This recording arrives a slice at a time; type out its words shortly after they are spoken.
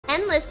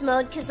endless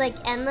mode, cause like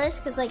endless,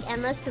 cause like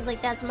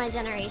that's my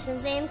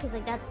generation's name, cause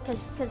like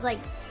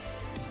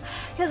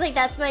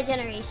that's my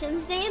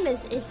generation's name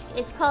is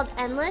it's called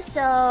endless,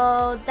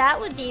 so that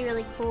would be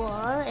really cool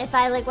if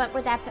I like went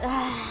with that.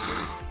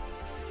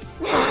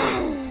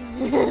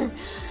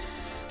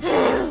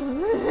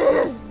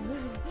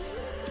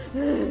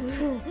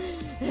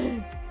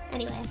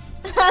 Anyway.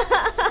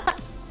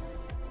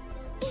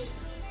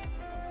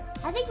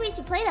 I think we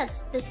should play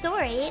the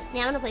story.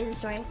 Yeah, I'm gonna play the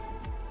story.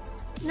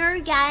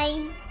 Nerd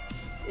game.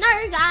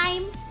 Nerd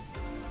game.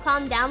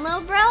 Calm down,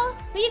 little bro.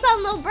 Who you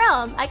calling little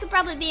bro? I could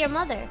probably be your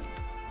mother.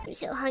 I'm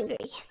so hungry.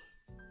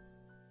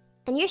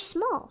 And you're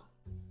small.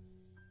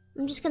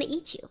 I'm just gonna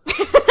eat you. I'm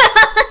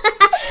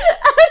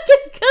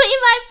gonna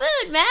eat my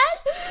food, man.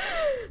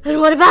 And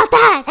what about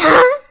that,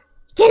 huh?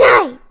 Good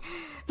night.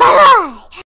 Bye-bye.